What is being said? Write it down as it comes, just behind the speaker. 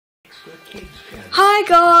Hi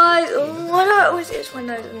guys! Oh, I know it always is when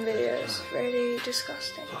those in videos. Really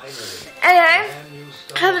disgusting. Anyway,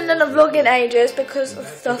 I haven't done a vlog in ages because of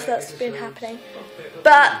stuff that's been happening.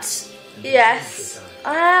 But, yes,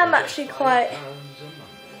 I am actually quite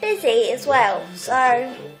busy as well. So,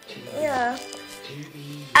 yeah.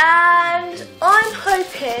 And I'm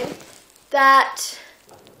hoping that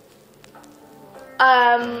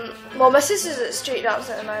well, my sister's at street dance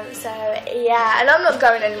at the moment, so yeah, and I'm not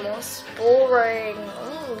going anymore. It's boring.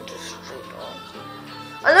 Just street dance.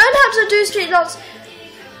 I learned how to do street dance.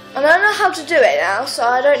 I don't know how to do it now, so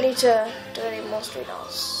I don't need to do any more street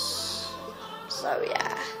dance. So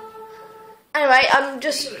yeah. Anyway,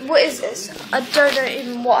 what is this? I don't know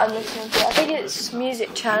even what I'm listening to. I think it's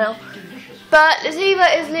music channel. But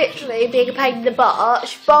Ziva is literally being a pain in the butt.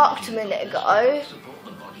 She barked a minute ago.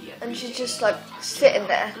 And she's just like sitting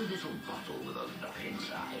there.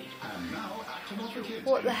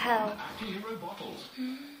 What the hell?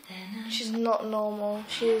 She's not normal.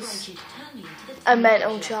 She's a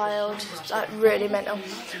mental child. Like really mental.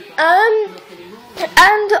 And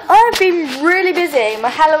I've been really busy. My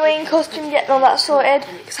Halloween costume, getting all that sorted.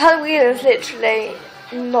 Because Halloween is literally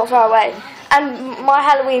not far away. And my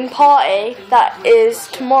Halloween party, that is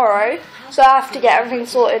tomorrow. So I have to get everything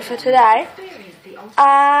sorted for today.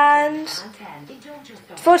 And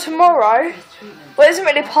for tomorrow, well, it isn't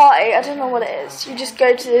really a party, I don't know what it is. You just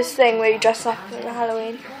go to this thing where you dress up in the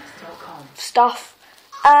Halloween stuff.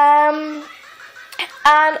 And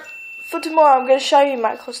for tomorrow, I'm going to show you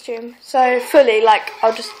my costume. So fully, like,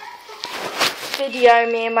 I'll just video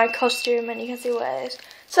me in my costume and you can see what it is.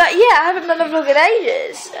 So yeah, I haven't done a vlog in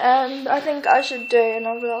ages, and I think I should do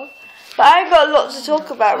another vlog. But I ain't got a lot to talk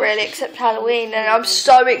about really, except Halloween, and I'm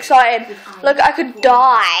so excited. Look, I could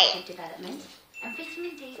die.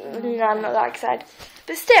 No, I'm not that excited.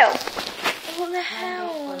 But still, what the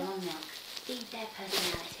hell?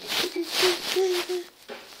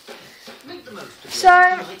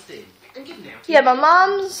 So, yeah, my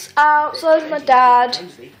mum's out, so is my dad,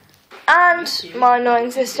 and my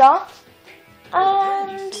annoying sister.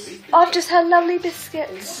 And I've just had lovely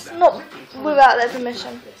biscuits, not without their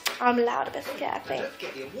permission. I'm allowed a biscuit, I think.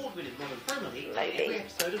 Maybe.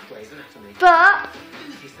 But,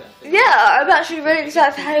 yeah, I'm actually really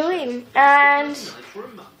excited for Halloween. And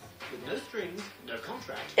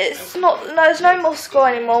there's no more school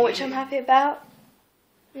anymore, which I'm happy about.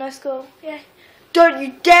 No school, yeah. Don't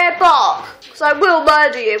you dare bark, because I will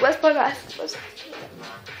murder you. Where's my knife?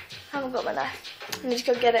 I haven't got my knife. I need to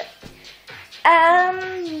go get it.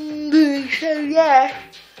 So yeah,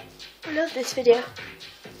 I love this video.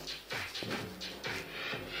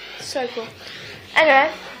 So cool.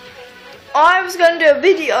 Anyway, I was going to do a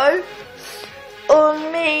video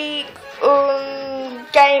on me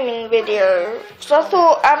gaming video. So I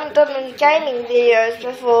thought I haven't done any gaming videos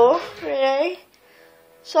before, really.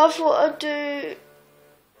 So I thought I'd do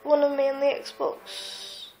one of me on the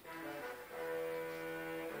Xbox.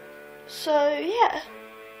 So yeah,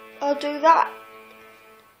 I'll do that.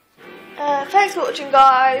 Thanks for watching,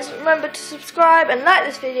 guys. Remember to subscribe and like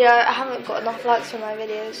this video. I haven't got enough likes for my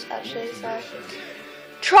videos actually, so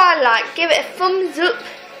try and like, give it a thumbs up.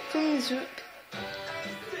 Thumbs up.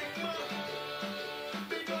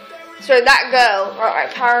 So that girl, right,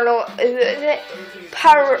 Parano,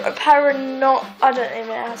 I don't even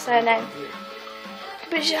know how to say her name.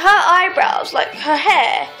 But her eyebrows, like her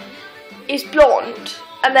hair is blonde,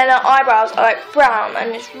 and then her eyebrows are like brown,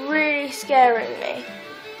 and it's really scaring me.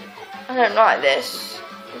 I don't like this.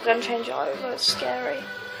 I'm going to change it over. It's scary.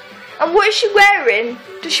 And what is she wearing?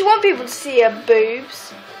 Does she want people to see her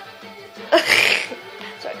boobs?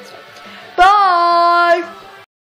 Sorry. Bye!